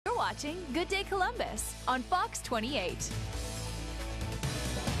watching Good Day Columbus on Fox 28.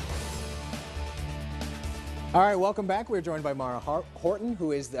 All right, welcome back. We're joined by Mara Horton,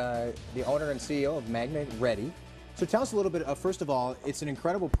 who is the owner and CEO of Magna Ready. So tell us a little bit, first of all, it's an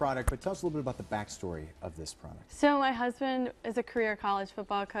incredible product, but tell us a little bit about the backstory of this product. So my husband is a career college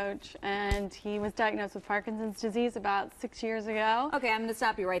football coach, and he was diagnosed with Parkinson's disease about 6 years ago. Okay, I'm going to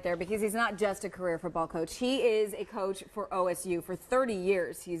stop you right there because he's not just a career football coach. He is a coach for OSU. For 30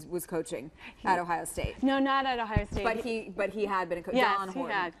 years he was coaching at Ohio State. No, not at Ohio State. But he had been a coach. Yes, John he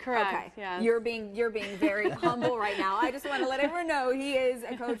Horton. had. Correct. Okay. Yes. You're being very humble right now. I just want to let everyone know he is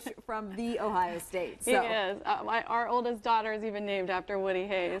a coach from the Ohio State. So. He is. Our oldest daughter is even named after Woody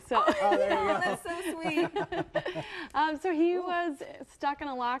Hayes. So. Oh, there you go. That's so sweet. So he was stuck in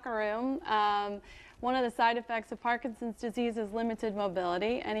a locker room. One of the side effects of Parkinson's disease is limited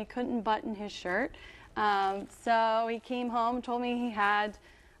mobility, and he couldn't button his shirt. So he came home, told me he had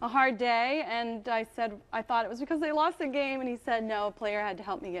a hard day, and I said I thought it was because they lost the game, and he said no, a player had to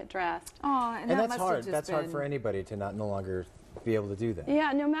help me get dressed. Oh, and that's hard. That's hard for anybody to no longer be able to do that.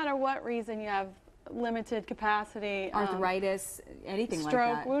 Yeah, no matter what reason you have limited capacity, arthritis, anything like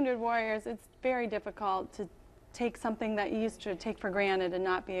that. that. Wounded warriors, it's very difficult to take something that you used to take for granted and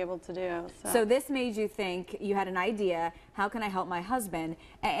not be able to do. So this made you think, you had an idea, how can I help my husband,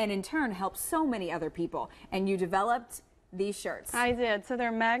 and in turn help so many other people, and you developed these shirts. I did. So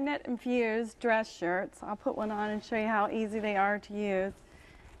they're magnet infused dress shirts. I'll put one on and show you how easy they are to use.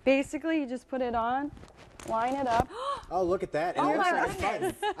 Basically, you just put it on, line it up. Oh, look at that. And oh my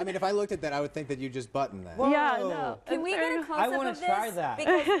goodness. I mean, if I looked at that, I would think that you just buttoned that. Whoa. Yeah, no. Can we get a close-up of this? I want to try that.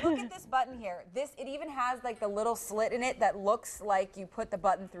 Because look at this button here. It even has like the little slit in it that looks like you put the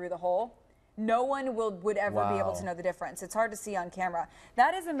button through the hole. No one would ever be able to know the difference. It's hard to see on camera.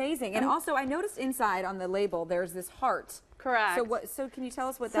 That is amazing. And also, I noticed inside on the label, there's this heart. Correct. So can you tell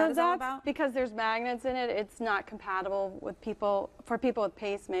us what that is all about? Because there's magnets in it, it's not compatible with people. For people with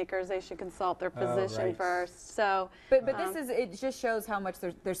pacemakers, they should consult their physician first. So, but it just shows how much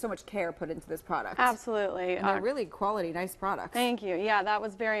there's so much care put into this product. Absolutely. And they're really quality, nice products. Thank you. Yeah, that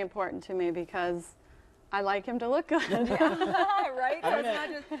was very important to me because I like him to look good. Yeah, right? I'm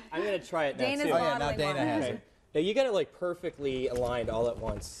gonna try it now Dana's too. Oh yeah, now Dana has it. Now you got it like perfectly aligned all at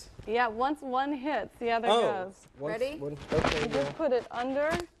once. Yeah, once one hits, the other goes. Ready? Okay, You just put it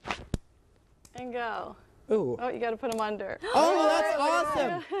under and go. Ooh. Oh, you got to put them under. Oh, that's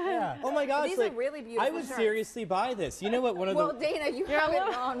awesome! Yeah. Oh my gosh! These are really beautiful. I would seriously buy this. You know what? Well, Dana, you have it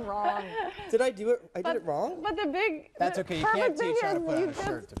wrong. Did I do it? I did it wrong. But the big. That's okay. You can't teach how to put on a just,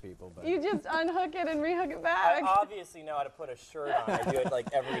 shirt to people. But. You just unhook it and rehook it I back. obviously know how to put a shirt on. I do it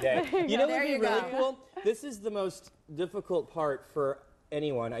like every day. You know what would be really cool? This is the most difficult part for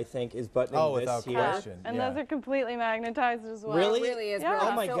anyone, I think, is buttoning without this here. question. And those are completely magnetized as well. Really? It really is. Yeah.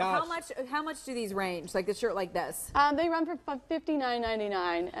 Brilliant. Oh my gosh. How much do these range? Like a shirt like this? They run for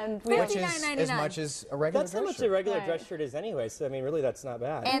 $59.99, and we Which is as much as a regular That's how dress much shirt. a regular dress shirt is anyway, so I mean, really, that's not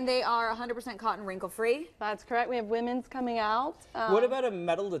bad. And they are 100% cotton, wrinkle-free. That's correct. We have women's coming out. What about a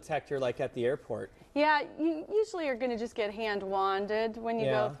metal detector like at the airport? Yeah, you usually are going to just get hand wanded when you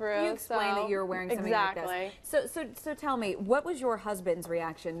go through. You explain that you're wearing something like this. So tell me, what was your husband's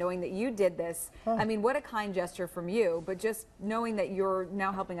reaction knowing that you did this? I mean, what a kind gesture from you, but just knowing that you're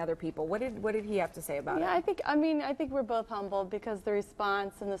now helping other people. What did he have to say about it? Yeah, I think we're both humbled because the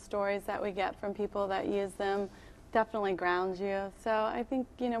response and the stories that we get from people that use them definitely grounds you. So I think,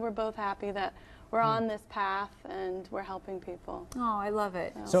 we're both happy that we're on this path and we're helping people. Oh, I love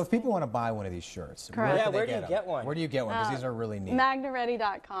it. So if people want to buy one of these shirts, Correct. Where do you get one? Where do you get one? Because these are really neat.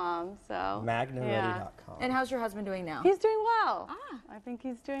 MagnaReady.com. So MagnaReady.com. And how's your husband doing now? He's doing well. I think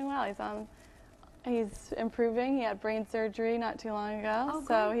he's doing well. He's improving. He had brain surgery not too long ago,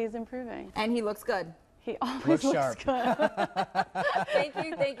 so he's improving. And he looks good. He always looks good.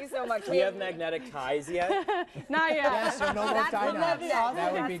 Thank you so much. Do you have magnetic ties yet? Not yet. Yes, so no more tie knots.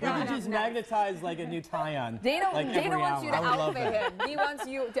 That would be You good. could just magnetize like a new tie on. Dana every wants you to hour. outfit him. He wants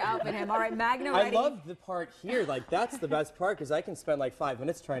you to outfit him. All right, Magna Ready. I love the part here. Like, that's the best part because I can spend like 5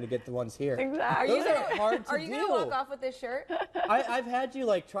 minutes trying to get the ones here. Exactly. Those are hard to do. Are you going to walk off with this shirt? I've had you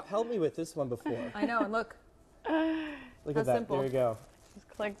like help me with this one before. I know, and look. Look at that. Simple. There you go. Just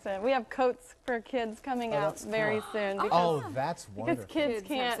clicks in. We have coats for kids coming out very soon. Oh, that's wonderful. Because kids Kids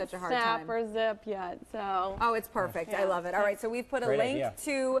have can't such a hard snap time. or zip yet, so. Oh, it's perfect. I love it. All right, so we've put a Great link idea.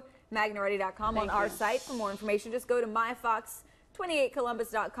 to MagnaReady.com on our site. For more information, just go to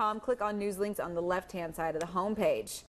myfox28columbus.com, click on news links on the left-hand side of the homepage.